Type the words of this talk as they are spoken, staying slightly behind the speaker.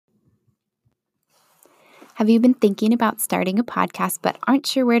Have you been thinking about starting a podcast but aren't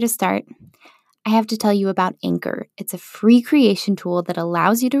sure where to start? I have to tell you about Anchor. It's a free creation tool that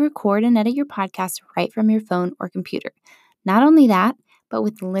allows you to record and edit your podcast right from your phone or computer. Not only that, but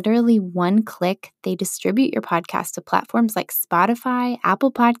with literally one click, they distribute your podcast to platforms like Spotify,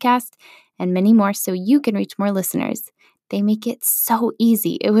 Apple Podcasts, and many more so you can reach more listeners. They make it so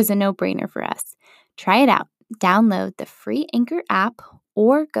easy. It was a no-brainer for us. Try it out. Download the free Anchor app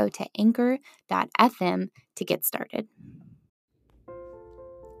or go to anchor.fm to get started.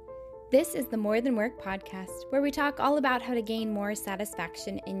 This is the More Than Work podcast, where we talk all about how to gain more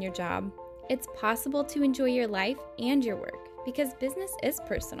satisfaction in your job. It's possible to enjoy your life and your work because business is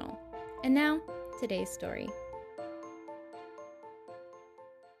personal. And now, today's story.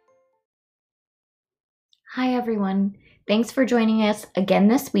 Hi, everyone. Thanks for joining us again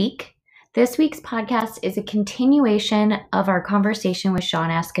this week. This week's podcast is a continuation of our conversation with Sean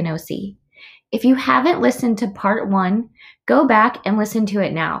Askinosi. If you haven't listened to part 1, go back and listen to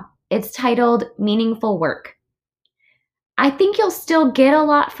it now. It's titled Meaningful Work. I think you'll still get a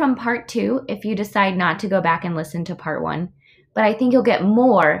lot from part 2 if you decide not to go back and listen to part 1, but I think you'll get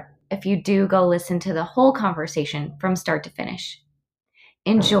more if you do go listen to the whole conversation from start to finish.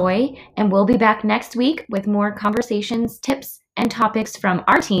 Enjoy, and we'll be back next week with more conversations, tips, and topics from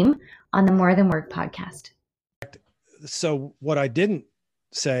our team on the More Than Work podcast. So what I didn't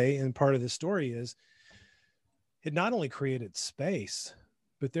say in part of the story is it not only created space,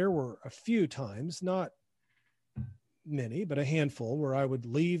 but there were a few times, not many, but a handful, where I would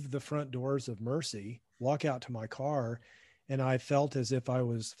leave the front doors of Mercy, walk out to my car, and I felt as if I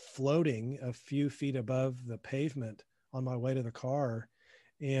was floating a few feet above the pavement on my way to the car.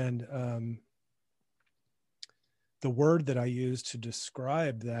 And the word that I use to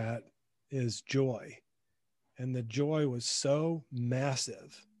describe that is joy. And the joy was so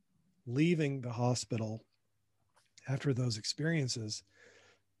massive leaving the hospital after those experiences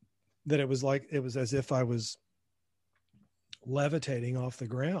that it was as if I was levitating off the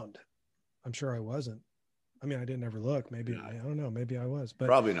ground. I'm sure I wasn't. I mean, I didn't ever look. Maybe I don't know. Maybe I was, but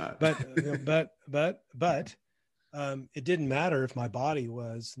probably not. But it didn't matter if my body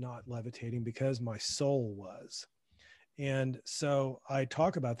was not levitating because my soul was. And so I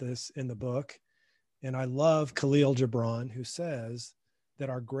talk about this in the book, and I love Khalil Gibran, who says that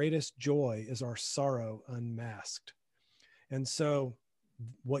our greatest joy is our sorrow unmasked. And so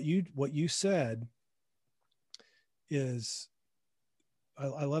what you said is,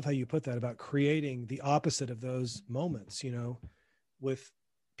 I love how you put that about creating the opposite of those moments, with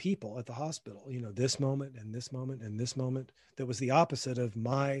people at the hospital, this moment and this moment and this moment that was the opposite of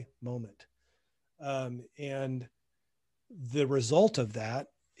my moment. And the result of that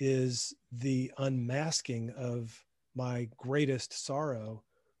is the unmasking of my greatest sorrow,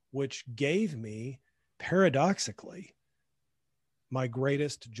 which gave me, paradoxically, my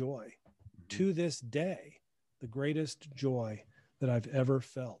greatest joy. To this day, the greatest joy that I've ever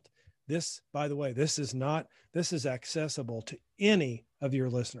felt. This, by the way, this is accessible to any of your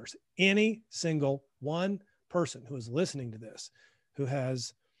listeners. Any single one person who is listening to this, who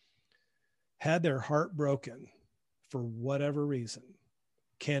has had their heart broken for whatever reason,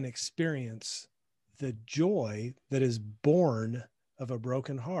 can experience the joy that is born of a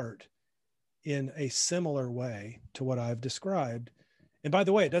broken heart in a similar way to what I've described. And by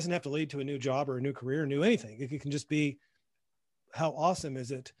the way, it doesn't have to lead to a new job or a new career or new anything. It can just be, how awesome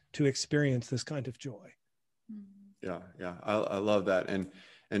is it to experience this kind of joy? Yeah. I love that.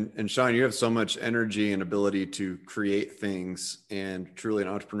 And Sean, you have so much energy and ability to create things and truly an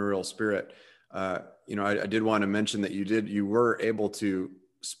entrepreneurial spirit. I did want to mention that you were able to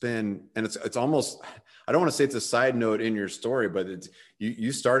spin, and it's almost, I don't want to say it's a side note in your story, but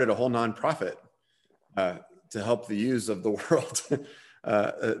you started a whole nonprofit to help the youths of the world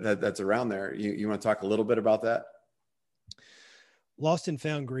that's around there. You want to talk a little bit about that? Lost and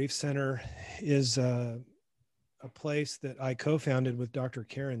Found Grief Center is a place that I co-founded with Dr.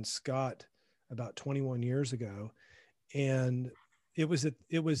 Karen Scott about 21 years ago. And it was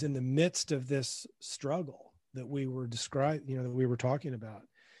in the midst of this struggle that we were that we were talking about.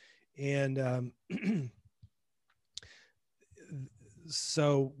 And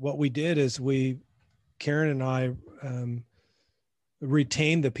so what we did is Karen and I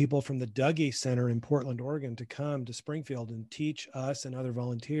retained the people from the Dougie Center in Portland, Oregon, to come to Springfield and teach us and other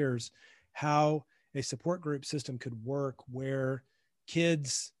volunteers how a support group system could work, where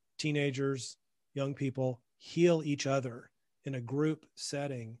kids, teenagers, young people heal each other in a group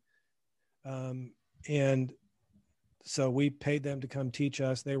setting. And so we paid them to come teach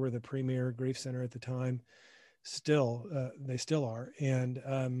us. They were the premier grief center at the time. They still are.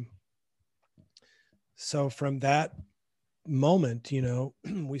 And so from that moment,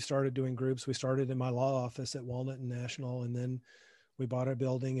 we started doing groups. We started in my law office at Walnut and National, and then we bought a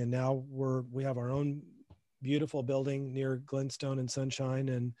building, and now we have our own beautiful building near Glenstone and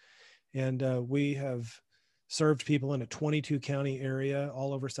Sunshine, and we have served people in a 22 county area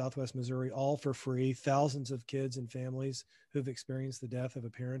all over Southwest Missouri, all for free. Thousands of kids and families who've experienced the death of a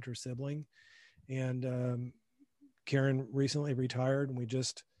parent or sibling. And Karen recently retired, and we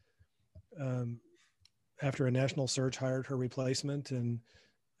just, after a national search, hired her replacement, and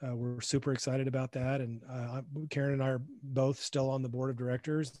we're super excited about that. And Karen and I are both still on the board of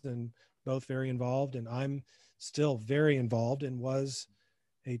directors and both very involved. And I'm still very involved and was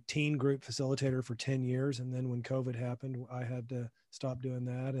a teen group facilitator for 10 years. And then when COVID happened, I had to stop doing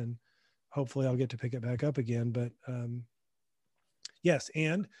that, and hopefully I'll get to pick it back up again. But yes,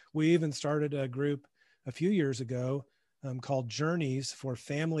 and we even started a group a few years ago called Journeys for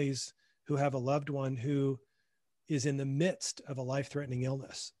families who have a loved one who is in the midst of a life-threatening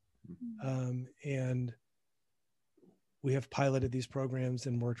illness. And we have piloted these programs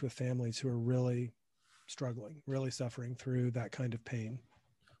and worked with families who are really struggling, really suffering through that kind of pain.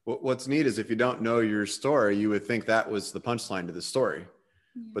 What's neat is if you don't know your story, you would think that was the punchline to the story,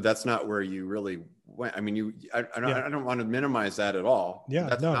 but that's not where you really went. I mean, I don't want to minimize that at all. Yeah,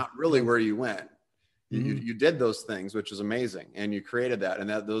 that's not really where you went. You did those things, which is amazing. And you created that, and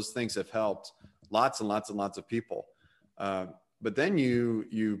those things have helped lots and lots and lots of people. But then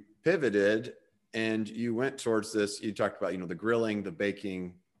you pivoted and you went towards this. You talked about, the grilling, the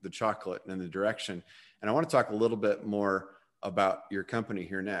baking, the chocolate, and the direction. And I want to talk a little bit more about your company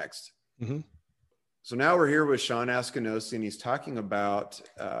here next. So now we're here with Sean Askinosie, and he's talking about,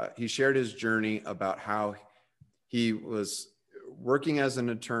 he shared his journey about how he was working as an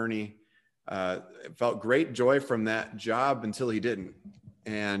attorney, felt great joy from that job until he didn't,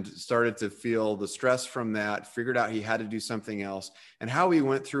 and started to feel the stress from that, figured out he had to do something else, and how he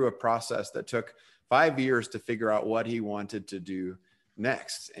went through a process that took 5 years to figure out what he wanted to do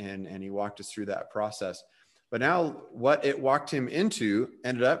next. And he walked us through that process. But now what it walked him into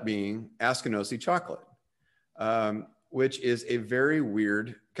ended up being Askinosie Chocolate, which is a very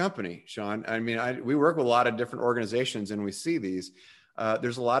weird company, Sean. I mean, we work with a lot of different organizations and we see these.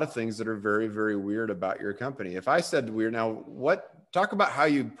 There's a lot of things that are very, very weird about your company. If I said weird, now talk about how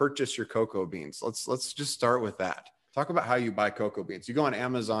you purchase your cocoa beans. Let's just start with that. Talk about how you buy cocoa beans. You go on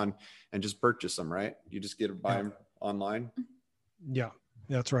Amazon and just purchase them, right? You just buy them online. Yeah.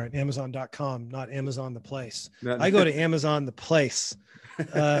 That's right. Amazon.com, not Amazon the place. I go to Amazon the place.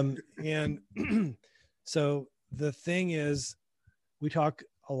 And so the thing is, we talk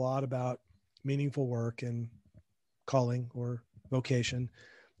a lot about meaningful work and calling or vocation.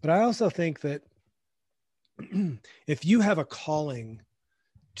 But I also think that if you have a calling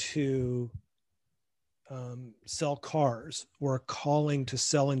to sell cars, or a calling to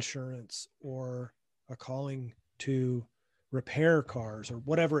sell insurance, or a calling to repair cars, or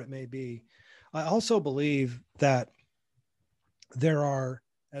whatever it may be, I also believe that there are,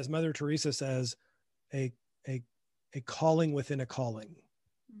 as Mother Teresa says, a calling within a calling.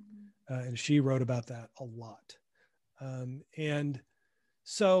 And she wrote about that a lot. And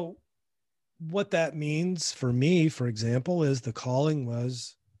so what that means for me, for example, is the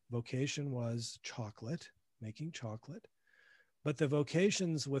vocation was chocolate, making chocolate. But the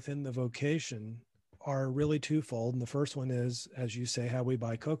vocations within the vocation are really twofold. And the first one is, as you say, how we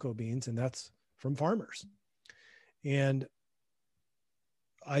buy cocoa beans, and that's from farmers. And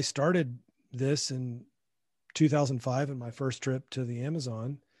I started this in 2005 in my first trip to the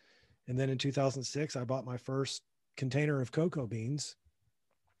Amazon. And then in 2006, I bought my first container of cocoa beans.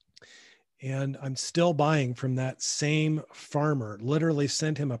 And I'm still buying from that same farmer. Literally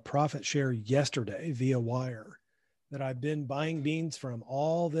sent him a profit share yesterday via wire that I've been buying beans from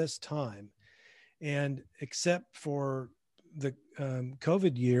all this time. And except for the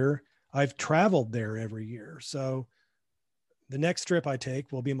COVID year, I've traveled there every year. So the next trip I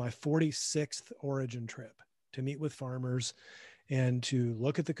take will be my 46th origin trip to meet with farmers and to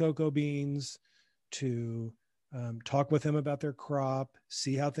look at the cocoa beans, to talk with them about their crop,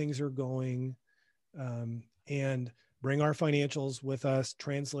 see how things are going, and bring our financials with us,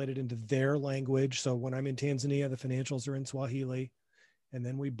 translated into their language. So when I'm in Tanzania, the financials are in Swahili. And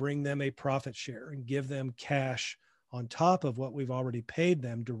then we bring them a profit share and give them cash on top of what we've already paid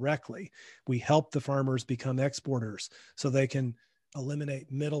them directly. We help the farmers become exporters so they can eliminate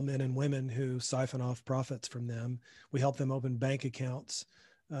middlemen and women who siphon off profits from them. We help them open bank accounts.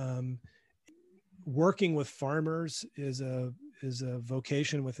 Working with farmers is a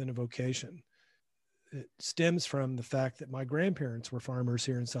vocation within a vocation. It stems from the fact that my grandparents were farmers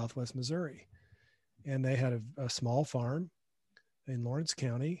here in Southwest Missouri. and they had a small farm in Lawrence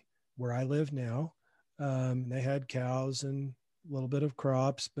County where I live now. They had cows and a little bit of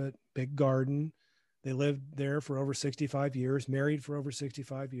crops, but big garden. They lived there for over 65 years, married for over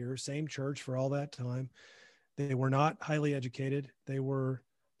 65 years, same church for all that time. They were not highly educated. They were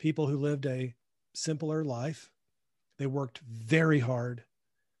people who lived a simpler life. They worked very hard,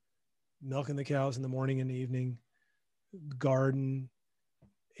 milking the cows in the morning and the evening, garden.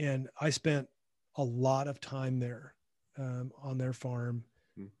 And I spent a lot of time there on their farm.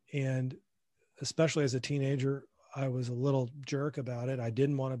 And especially as a teenager, I was a little jerk about it. I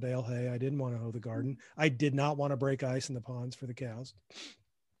didn't want to bale hay. I didn't want to hoe the garden. I did not want to break ice in the ponds for the cows.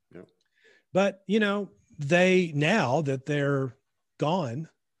 Yeah. But, now that they're gone,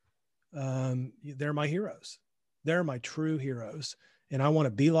 they're my heroes. They're my true heroes. And I want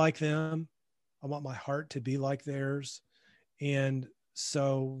to be like them. I want my heart to be like theirs. And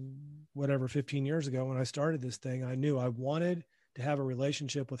so 15 years ago when I started this thing, I knew I wanted to have a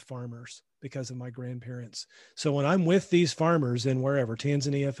relationship with farmers because of my grandparents. So when I'm with these farmers in wherever,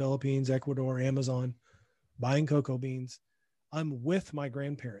 Tanzania, Philippines, Ecuador, Amazon, buying cocoa beans, I'm with my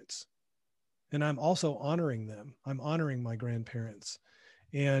grandparents. And I'm also honoring them. I'm honoring my grandparents.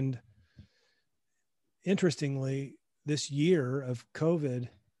 And interestingly, this year of COVID,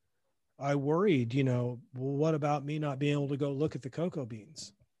 I worried, well, what about me not being able to go look at the cocoa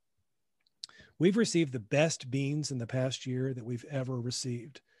beans? We've received the best beans in the past year that we've ever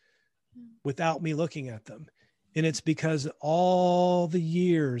received without me looking at them. And it's because all the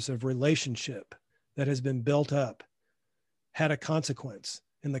years of relationship that has been built up had a consequence.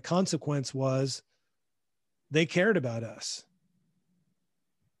 And the consequence was they cared about us.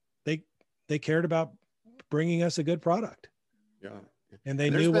 They cared about bringing us a good product. Yeah. And they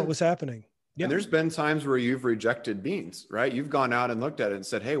knew what was happening. Yeah. And there's been times where you've rejected beans, right? You've gone out and looked at it and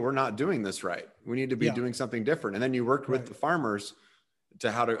said, hey, we're not doing this right. We need to be doing something different. And then you worked with the farmers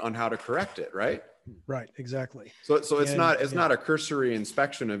on how to correct it, right? Right, exactly. So it's not a cursory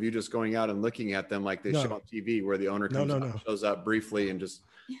inspection of you just going out and looking at them like they show on TV, where the owner comes out and shows up briefly and just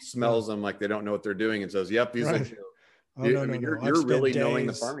smells them like they don't know what they're doing and says, yep, these are you're really knowing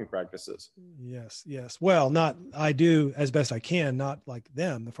the farming practices. Yes. Well, I do as best I can, not like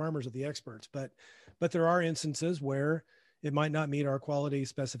them. The farmers are the experts, but there are instances where it might not meet our quality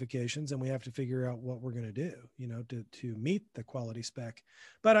specifications, and we have to figure out what we're going to do, to meet the quality spec.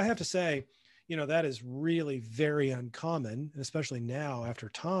 But I have to say, that is really very uncommon, especially now after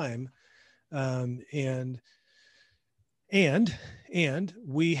time. And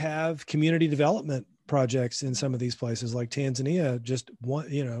we have community development projects in some of these places, like Tanzania. Just one,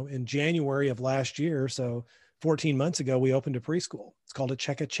 in January of last year, so 14 months ago, we opened a preschool. It's called a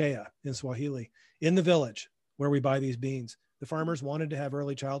Chekechea in Swahili, in the village where we buy these beans. The farmers wanted to have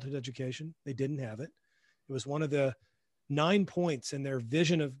early childhood education. They didn't have it. It was one of the 9 points in their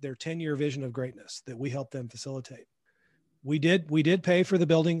 10-year vision of greatness that we helped them facilitate. We did pay for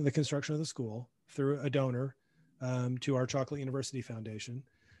the construction of the school through a donor to our Chocolate University Foundation.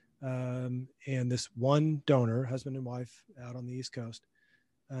 And this one donor, husband and wife out on the East Coast,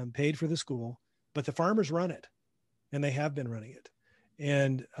 paid for the school, but the farmers run it, and they have been running it.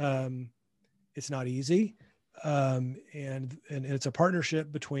 And it's not easy. And it's a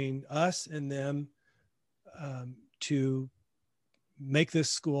partnership between us and them to make this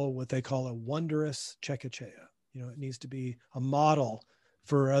school what they call a wondrous Chekechea. It needs to be a model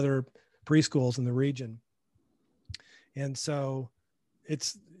for other preschools in the region. And so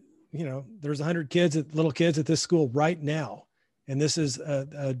it's, there's 100 little kids at this school right now. And this is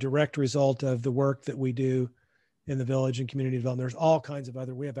a direct result of the work that we do in the village and community development. There's all kinds of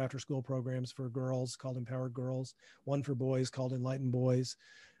we have after school programs for girls called Empowered Girls, one for boys called Enlightened Boys.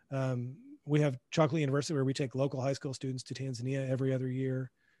 We have Chocolate University, where we take local high school students to Tanzania every other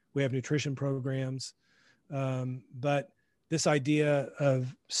year. We have nutrition programs. But this idea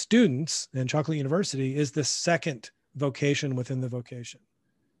of students and Chocolate University is the second vocation within the vocation.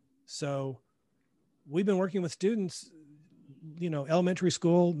 So we've been working with students, elementary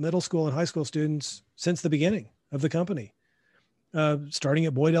school, middle school, and high school students since the beginning of the company, starting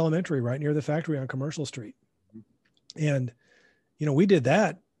at Boyd Elementary, right near the factory on Commercial Street. And, we did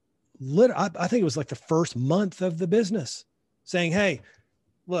that. I think it was like the first month of the business, saying, hey,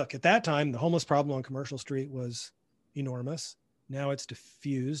 look, at that time, the homeless problem on Commercial Street was enormous. Now it's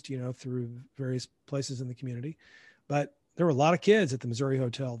diffused, through various places in the community. But there were a lot of kids at the Missouri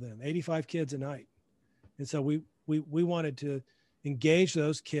Hotel then, 85 kids a night. And so we wanted to engage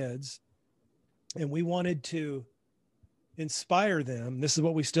those kids, and we wanted to inspire them. This is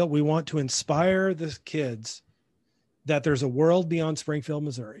what we want to inspire the kids that there's a world beyond Springfield,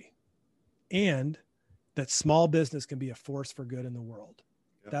 Missouri. And that small business can be a force for good in the world.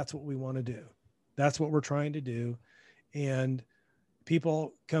 Yep. That's what we want to do. That's what we're trying to do. And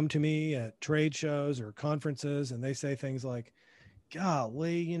people come to me at trade shows or conferences and they say things like,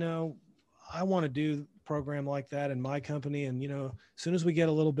 golly, I want to do a program like that in my company. And, as soon as we get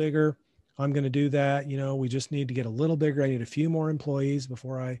a little bigger, I'm going to do that. We just need to get a little bigger. I need a few more employees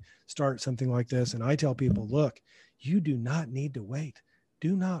before I start something like this. And I tell people, look, you do not need to wait.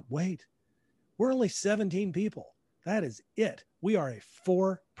 Do not wait. We're only 17 people. That is it. We are a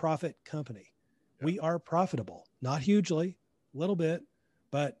for-profit company. Yeah. We are profitable, not hugely, a little bit,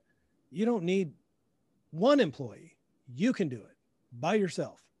 but you don't need one employee. You can do it by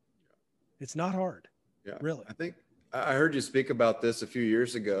yourself. It's not hard. Yeah, really. I think I heard you speak about this a few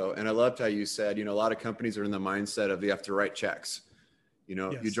years ago, and I loved how you said, a lot of companies are in the mindset of they have to write checks.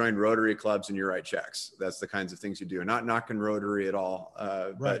 Yes. You join Rotary clubs and you write checks. That's the kinds of things you do. Not knocking Rotary at all,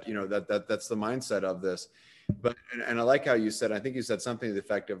 right. but that's the mindset of this. But and I like how you said, I think you said something to the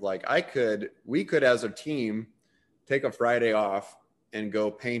effect of like, we could as a team take a Friday off and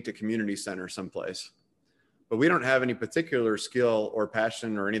go paint a community center someplace, but we don't have any particular skill or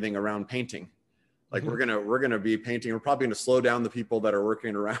passion or anything around painting. Like Mm-hmm. we're gonna be painting. We're probably gonna slow down the people that are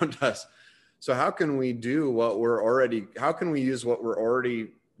working around us. So how can we use what we're already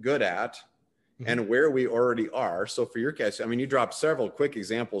good at and where we already are? So for your case, you dropped several quick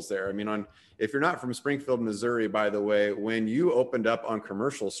examples there. If you're not from Springfield, Missouri, by the way, when you opened up on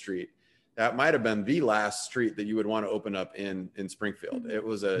Commercial Street, that might've been the last street that you would want to open up in Springfield. It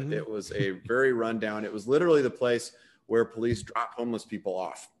was a very rundown. It was literally the place where police drop homeless people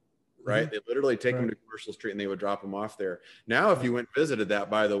off. Right. They literally take them to Commercial Street and they would drop them off there. Now, if you went and visited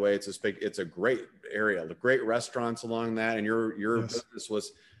that, by the way, it's a great area, the great restaurants along that. And your business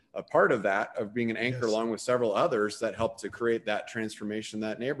was a part of that, of being an anchor along with several others that helped to create that transformation,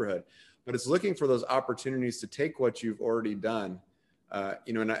 that neighborhood. But it's looking for those opportunities to take what you've already done.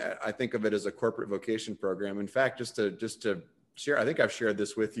 And I think of it as a corporate vocation program. In fact, just to share, I think I've shared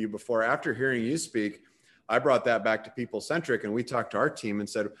this with you before. After hearing you speak, I brought that back to People Centric, and we talked to our team and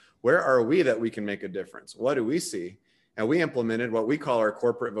said, where are we that we can make a difference? What do we see? And we implemented what we call our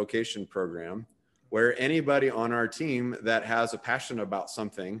corporate vocation program, where anybody on our team that has a passion about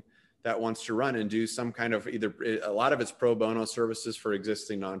something that wants to run and do some kind of a lot of it's pro bono services for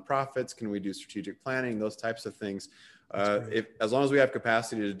existing nonprofits. Can we do strategic planning, those types of things? As long as we have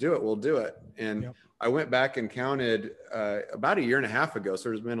capacity to do it, we'll do it. And I went back and counted about a year and a half ago. So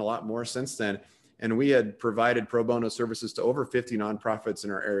there's been a lot more since then. And we had provided pro bono services to over 50 nonprofits in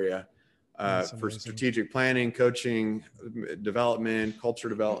our area for strategic planning, coaching, development, culture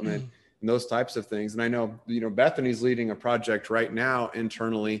development, and those types of things. And I know, Bethany's leading a project right now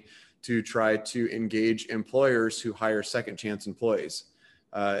internally to try to engage employers who hire second chance employees.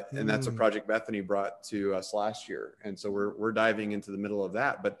 And that's a project Bethany brought to us last year. And so we're diving into the middle of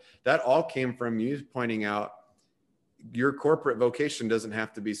that. But that all came from you pointing out your corporate vocation doesn't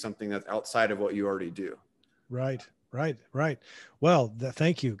have to be something that's outside of what you already do. Right. Well,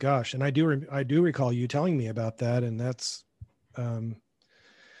 thank you. Gosh. And I do recall you telling me about that. And that's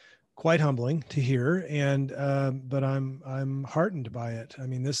quite humbling to hear. And, but I'm heartened by it.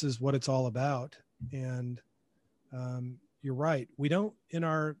 This is what it's all about. And you're right. We don't, in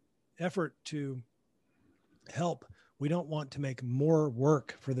our effort to help, we don't want to make more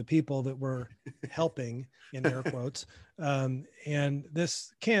work for the people that we're helping, in air quotes. And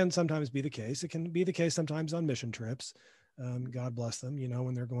this can sometimes be the case. It can be the case sometimes on mission trips. God bless them,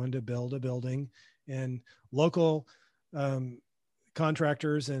 when they're going to build a building, and local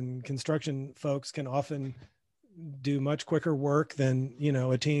contractors and construction folks can often do much quicker work than,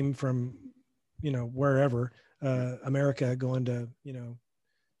 a team from, wherever, America going to,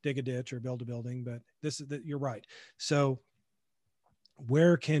 dig a ditch or build a building. But you're right. So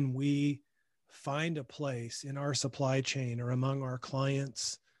where can we find a place in our supply chain or among our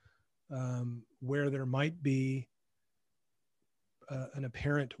clients where there might be an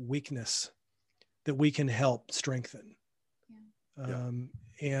apparent weakness that we can help strengthen?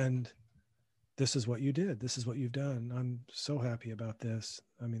 And this is what you did. This is what you've done. I'm so happy about this.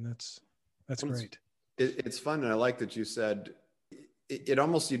 That's great. It's fun. And I like that you said, it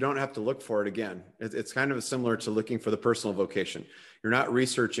almost, you don't have to look for it again. It's kind of similar to looking for the personal vocation. You're not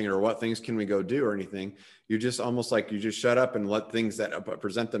researching or what things can we go do or anything. You just almost like you just shut up and let things that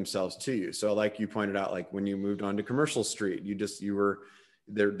present themselves to you. So like you pointed out, like when you moved on to Commercial Street, you were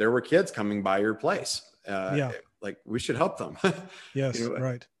there were kids coming by your place. Like we should help them. Yes.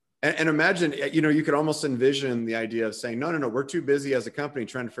 Right. And imagine, you could almost envision the idea of saying, no, we're too busy as a company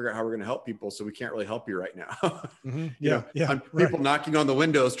trying to figure out how we're going to help people. So we can't really help you right now. Mm-hmm. Yeah. People knocking on the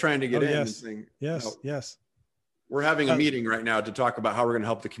windows trying to get in and yes. saying, Yes. We're having a meeting right now to talk about how we're going to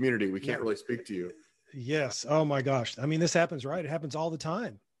help the community. We can't really speak to you. Yes. Oh my gosh. I mean, this happens, right? It happens all the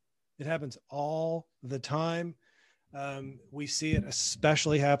time. It happens all the time. We see it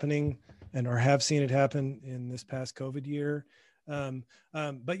especially happening or have seen it happen in this past COVID year.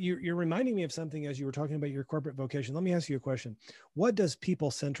 But you're reminding me of something as you were talking about your corporate vocation. Let me ask you a question. What does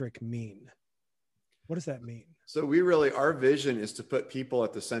people-centric mean? What does that mean? So our vision is to put people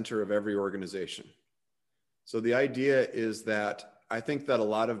at the center of every organization. So the idea is that I think that a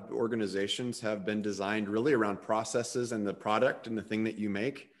lot of organizations have been designed really around processes and the product and the thing that you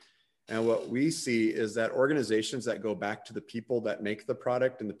make. And what we see is that organizations that go back to the people that make the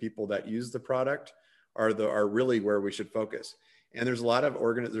product and the people that use the product are really where we should focus. And there's a lot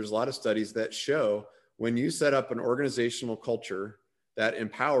of studies that show when you set up an organizational culture that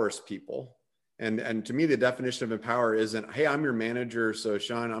empowers people. And to me, the definition of empower isn't, hey, I'm your manager, so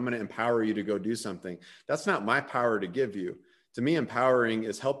Sean, I'm going to empower you to go do something. That's not my power to give you. To me, empowering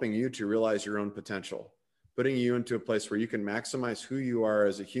is helping you to realize your own potential, putting you into a place where you can maximize who you are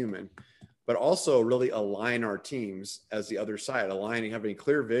as a human, but also really align our teams as the other side, aligning, having a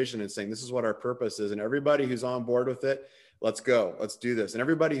clear vision and saying, this is what our purpose is. And everybody who's on board with it, let's go, let's do this. And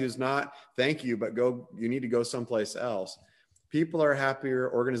everybody who's not, thank you, but you need to go someplace else. People are happier,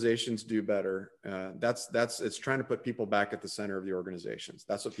 organizations do better. It's trying to put people back at the center of the organizations.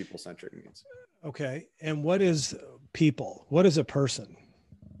 That's what people-centric means. Okay. And what is people? What is a person?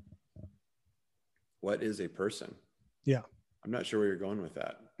 What is a person? Yeah. I'm not sure where you're going with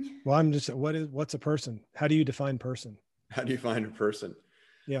that. Well, what's a person? How do you define person? How do you find a person?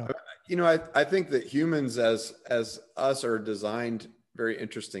 Yeah. I think that humans as us are designed very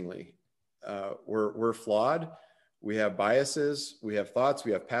interestingly. We're flawed. We have biases, we have thoughts,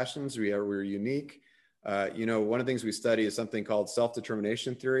 we have passions, we're unique. One of the things we study is something called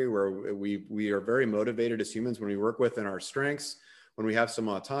self-determination theory, where we are very motivated as humans when we work within our strengths, when we have some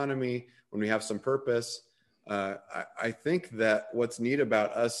autonomy, when we have some purpose. I think that what's neat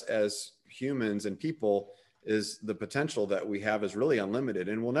about us as humans and people is the potential that we have is really unlimited,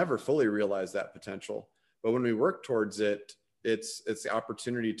 and we'll never fully realize that potential. But when we work towards it, it's the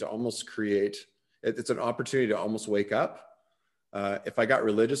opportunity to almost create. It's an opportunity to almost wake up. If I got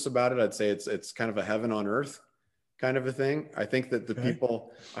religious about it, I'd say it's kind of a heaven on earth kind of a thing. I think that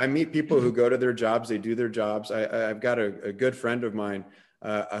I meet people who go to their jobs, they do their jobs. I've got a good friend of mine.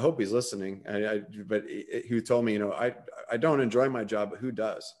 I hope he's listening. But he told me, I don't enjoy my job, but who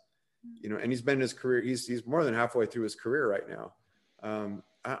does? And he's been in his career. He's more than halfway through his career right now.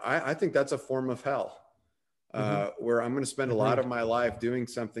 I think that's a form of hell. Where I'm going to spend a lot of my life doing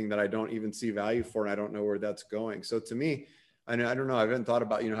something that I don't even see value for, and I don't know where that's going. So to me, I don't know. I haven't thought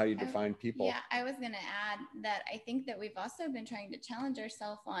about, how you define people. Yeah, I was going to add that I think that we've also been trying to challenge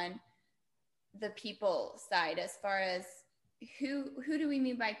ourselves on the people side, as far as who do we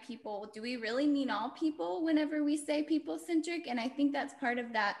mean by people? Do we really mean all people whenever we say people-centric? And I think that's part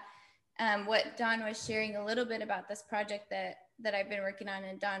of that, what Don was sharing a little bit about this project that I've been working on,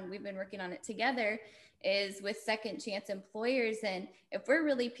 and Don, we've been working on it together, is with Second Chance Employers. And if we're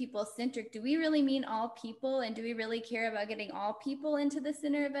really people-centric, do we really mean all people? And do we really care about getting all people into the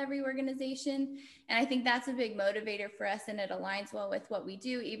center of every organization? And I think that's a big motivator for us, and it aligns well with what we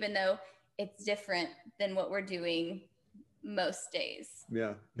do, even though it's different than what we're doing most days.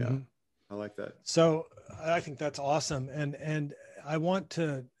 Yeah. Mm-hmm. I like that. So I think that's awesome. And I want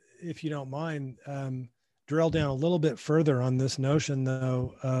to, if you don't mind, drill down a little bit further on this notion,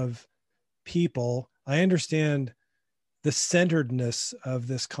 though, of people. I understand the centeredness of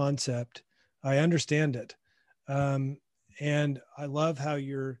this concept. I understand it. And I love how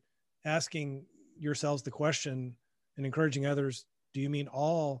you're asking yourselves the question and encouraging others, do you mean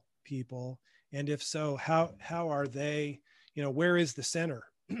all people? And if so, how are they, where is the center?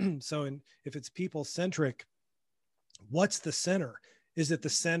 So if it's people-centric, what's the center? Is it the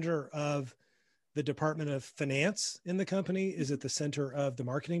center of the Department of Finance in the company? Is it the center of the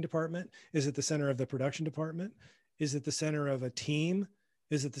marketing department? Is it the center of the production department? Is it the center of a team?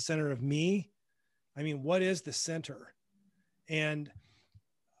 Is it the center of me? I mean, what is the center? And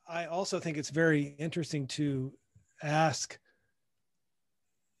I also think it's very interesting to ask,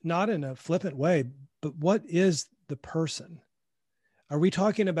 not in a flippant way, but what is the person? Are we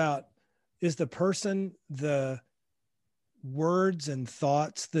talking about, is the person the words and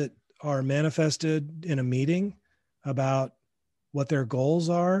thoughts that are manifested in a meeting about what their goals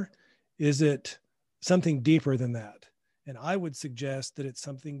are? Is it something deeper than that? And I would suggest that it's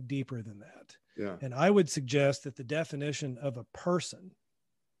something deeper than that. Yeah. And I would suggest that the definition of a person,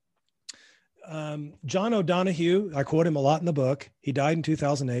 John O'Donohue, I quote him a lot in the book. He died in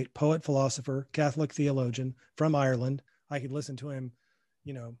 2008, poet, philosopher, Catholic theologian from Ireland. I could listen to him,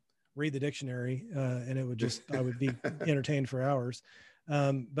 read the dictionary, and it would just, I would be entertained for hours.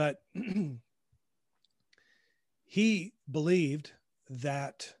 But he believed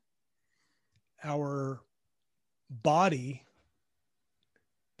that our body,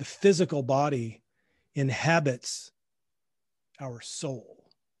 the physical body, inhabits our soul,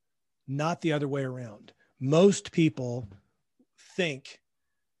 not the other way around. Most people think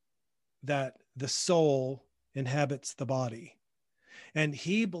that the soul inhabits the body. And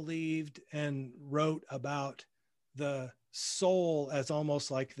he believed and wrote about the soul as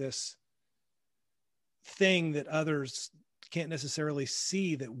almost like this thing that others can't necessarily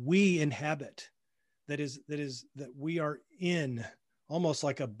see, that we inhabit, that we are in, almost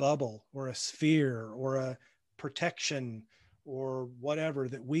like a bubble or a sphere or a protection or whatever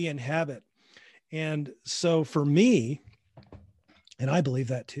that we inhabit. And so for me, and I believe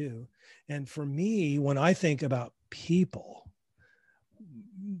that too, and for me, when I think about people,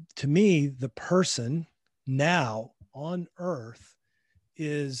 to me, the person now on earth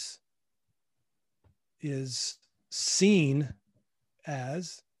is seen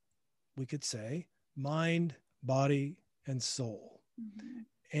as, we could say, mind, body, and soul. Mm-hmm.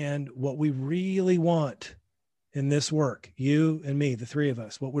 And what we really want in this work, you and me, the three of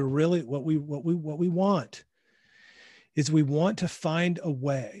us, what we want is we want to find a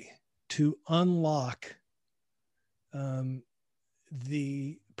way to unlock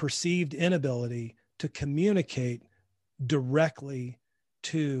the perceived inability to communicate directly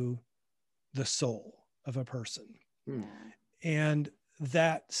to the soul of a person. And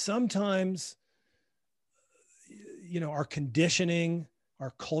that sometimes, our conditioning,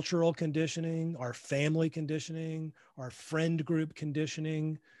 our cultural conditioning, our family conditioning, our friend group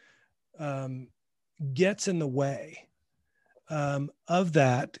conditioning gets in the way of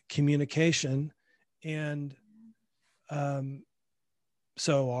that communication. And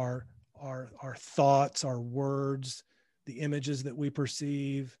so our thoughts, our words, the images that we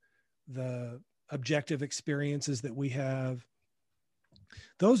perceive, the objective experiences that we have,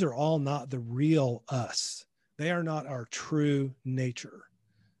 those are all not the real us. They are not our true nature.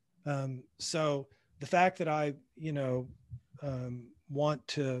 So the fact that I, want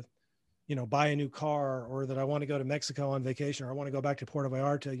to, buy a new car, or that I want to go to Mexico on vacation, or I want to go back to Puerto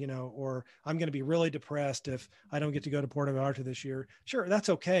Vallarta, or I'm going to be really depressed if I don't get to go to Puerto Vallarta this year. Sure, that's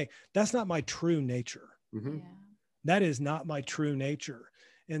okay. That's not my true nature. Mm-hmm. Yeah. That is not my true nature.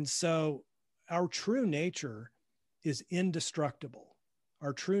 And so our true nature is indestructible.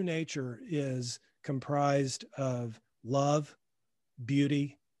 Our true nature is comprised of love,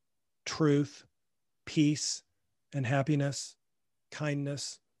 beauty, truth, peace, and happiness,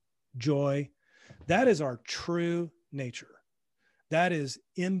 kindness, joy. That is our true nature. That is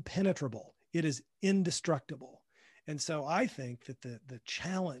impenetrable. It is indestructible. And so I think that the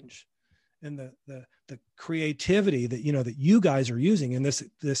challenge and the creativity that, that you guys are using in this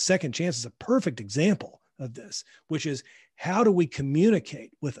second chance is a perfect example of this, which is, how do we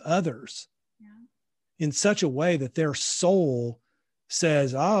communicate with others in such a way that their soul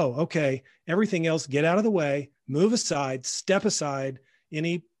says, oh, okay, everything else, get out of the way, move aside, step aside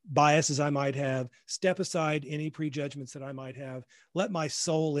any biases I might have, step aside any prejudgments that I might have. Let my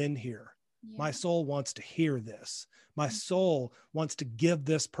soul in here. Yeah. My soul wants to hear this. My soul wants to give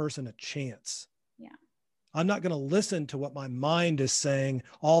this person a chance. Yeah. I'm not going to listen to what my mind is saying,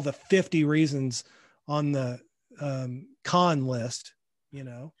 all the 50 reasons on the con list,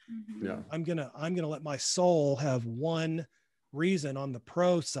 Mm-hmm. Yeah. I'm going to let my soul have one reason on the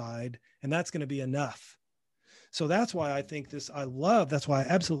pro side, and that's going to be enough. So that's why I think that's why I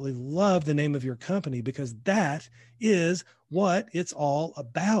absolutely love the name of your company, because that is what it's all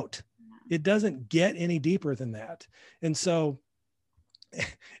about. It doesn't get any deeper than that. And so,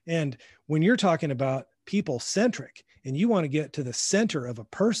 and when you're talking about people centric and you want to get to the center of a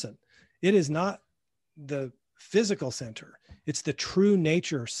person, it is not the physical center. It's the true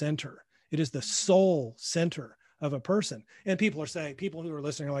nature center. It is the soul center of a person. And people who are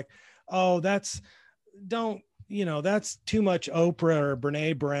listening are like, oh, that's too much Oprah or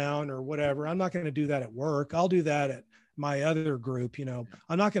Brene Brown or whatever. I'm not going to do that at work. I'll do that at my other group. I'm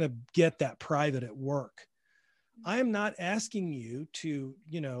not going to get that private at work. I'm not asking you to,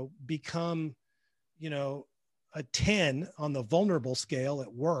 become, a 10 on the vulnerable scale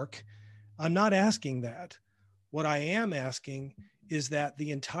at work. I'm not asking that. What I am asking is that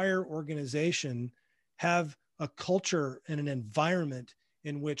the entire organization have a culture and an environment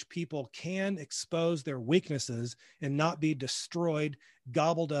in which people can expose their weaknesses and not be destroyed,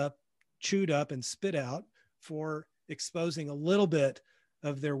 gobbled up, chewed up, and spit out for exposing a little bit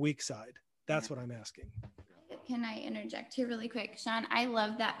of their weak side. That's what I'm asking. Can I interject here really quick, Sean? I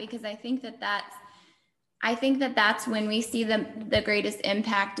love that, because I think that that's when we see the greatest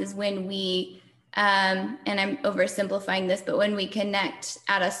impact, is when we, and I'm oversimplifying this, but when we connect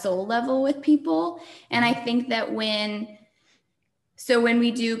at a soul level with people. And I think that when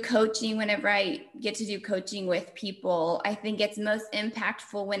we do coaching, whenever I get to do coaching with people, I think it's most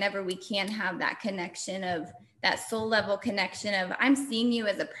impactful whenever we can have that connection, of that soul level connection of, I'm seeing you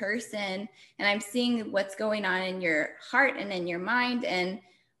as a person, and I'm seeing what's going on in your heart and in your mind, and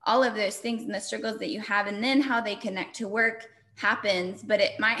all of those things and the struggles that you have. And then how they connect to work happens, but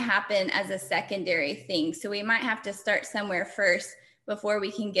it might happen as a secondary thing. So we might have to start somewhere first before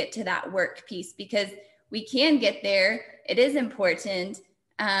we can get to that work piece, because we can get there. It is important.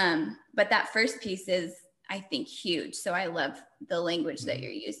 But that first piece is, I think, huge. So I love the language that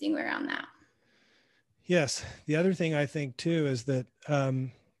you're using around that. Yes. The other thing I think too is that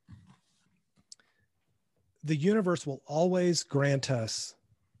the universe will always grant us,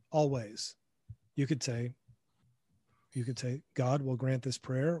 always. You could say God will grant this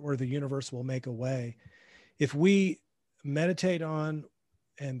prayer, or the universe will make a way. If we meditate on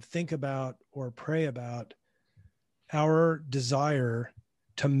and think about or pray about our desire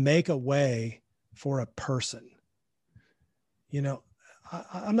to make a way for a person,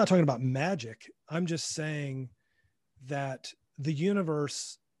 I'm not talking about magic. I'm just saying that the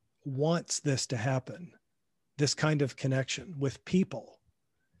universe wants this to happen, this kind of connection with people.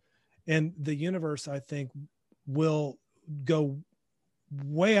 And the universe, I think, will go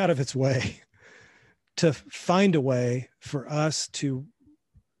way out of its way to find a way for us to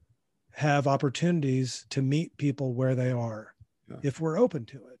have opportunities to meet people where they are, if we're open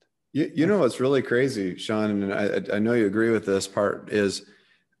to it. You know what's really crazy, Sean, and I know you agree with this part, is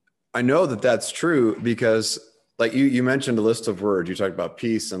I know that that's true, because like you mentioned a list of words. You talked about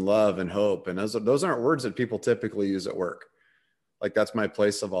peace and love and hope, and those aren't words that people typically use at work. Like, that's my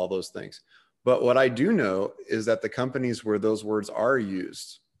place of all those things. But what I do know is that the companies where those words are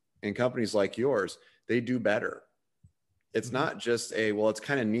used, and companies like yours, they do better. It's not just it's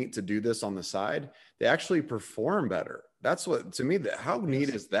kind of neat to do this on the side. They actually perform better. That's what, to me, how neat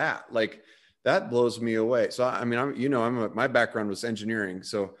is that? Like, that blows me away. So, I mean, my background was engineering.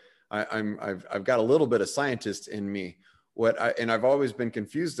 So I've got a little bit of scientist in me. And I've always been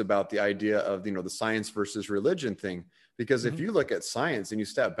confused about the idea of, the science versus religion thing, because if you look at science and you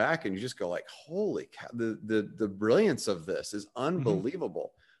step back and you just go like, holy cow, the brilliance of this is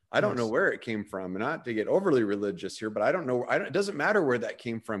unbelievable. I don't know where it came from, and not to get overly religious here, but I don't know. It doesn't matter where that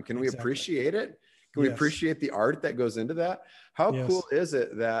came from. Can we appreciate it? Can we appreciate the art that goes into that? How cool is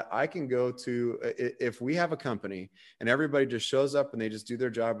it that I can go to, if we have a company and everybody just shows up and they just do their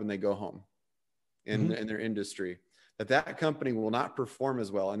job and they go home in their industry, that company will not perform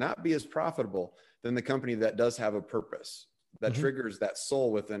as well and not be as profitable than the company that does have a purpose, that triggers that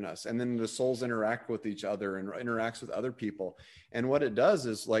soul within us. And then the souls interact with each other and interacts with other people. And what it does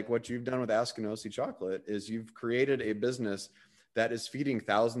is, like what you've done with Askinosie Chocolate, is you've created a business that is feeding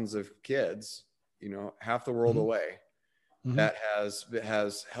thousands of kids, half the world away, that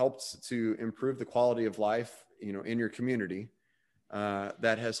has helped to improve the quality of life, in your community,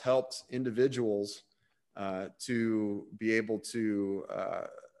 that has helped individuals to be able to,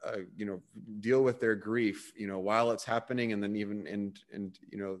 deal with their grief, while it's happening, and then even in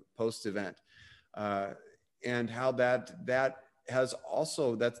post event, and how that has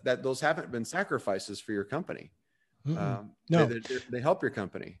also, that those haven't been sacrifices for your company. No, they help your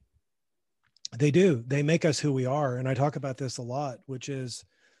company. They do. They make us who we are. And I talk about this a lot, which is,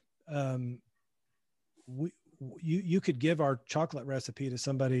 you could give our chocolate recipe to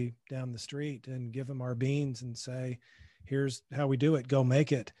somebody down the street and give them our beans and say, here's how we do it, go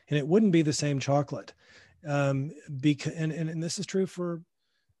make it. And it wouldn't be the same chocolate. Because, and this is true for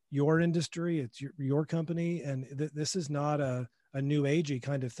your industry. It's your company. And this is not a new agey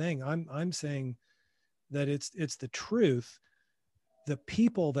kind of thing. I'm saying that it's the truth. The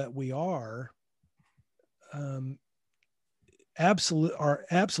people that we are,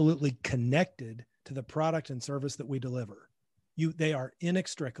 absolutely connected to the product and service that we deliver. They are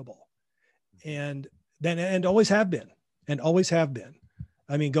inextricable, and always have been.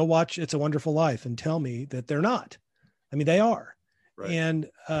 I mean, go watch It's a Wonderful Life and tell me that they're not. I mean, they are. Right. And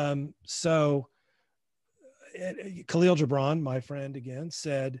so Khalil Gibran, my friend again,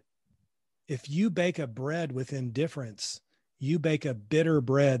 said, if you bake a bread with indifference, you bake a bitter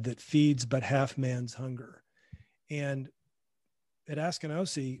bread that feeds but half man's hunger. And at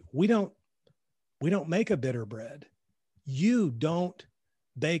Askinosie, we don't make a bitter bread. You don't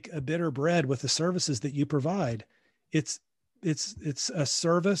bake a bitter bread with the services that you provide. It's a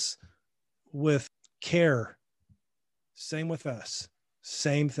service with care. Same with us.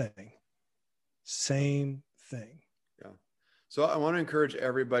 Same thing. Yeah. So I want to encourage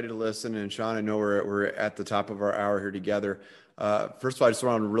everybody to listen. And Sean, I know we're at the top of our hour here together. First of all, I just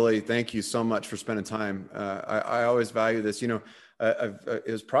want to really thank you so much for spending time. I always value this. It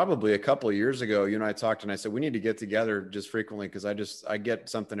was probably a couple of years ago, you and I talked, and I said, we need to get together just frequently, because I get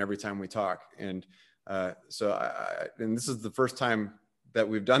something every time we talk. And so and this is the first time that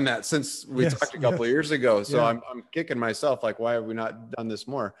we've done that since we talked a couple of years ago. So I'm kicking myself, like, why have we not done this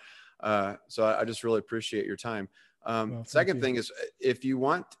more? So I just really appreciate your time. Second thing is, if you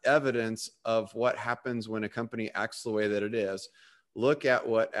want evidence of what happens when a company acts the way that it is, look at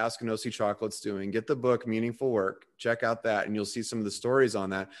what Askinosie Chocolate's doing. Get the book, Meaningful Work. Check out that, and you'll see some of the stories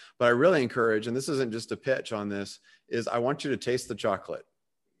on that. But I really encourage, and this isn't just a pitch on this, is I want you to taste the chocolate.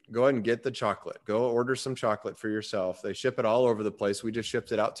 Go ahead and get the chocolate. Go order some chocolate for yourself. They ship it all over the place. We just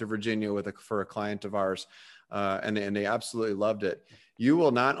shipped it out to Virginia for a client of ours, and they absolutely loved it. You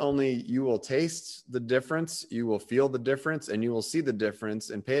will taste the difference, you will feel the difference, and you will see the difference,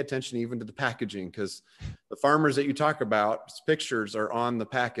 and pay attention even to the packaging, because the farmers that you talk about, pictures are on the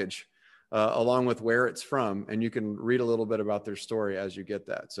package, along with where it's from, and you can read a little bit about their story as you get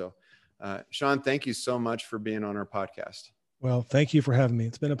that. So, Sean, thank you so much for being on our podcast. Well, thank you for having me.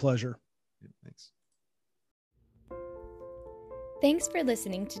 It's been a pleasure. Thanks. Thanks for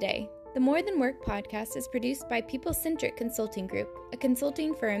listening today. The More Than Work podcast is produced by People Centric Consulting Group, a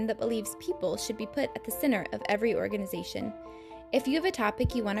consulting firm that believes people should be put at the center of every organization. If you have a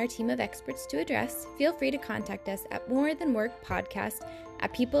topic you want our team of experts to address, feel free to contact us at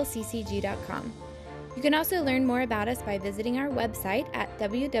morethanworkpodcast@peopleccg.com. You can also learn more about us by visiting our website at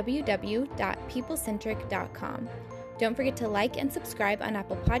www.peoplecentric.com. Don't forget to like and subscribe on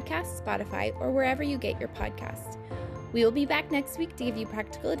Apple Podcasts, Spotify, or wherever you get your podcasts. We will be back next week to give you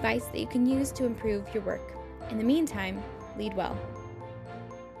practical advice that you can use to improve your work. In the meantime, lead well.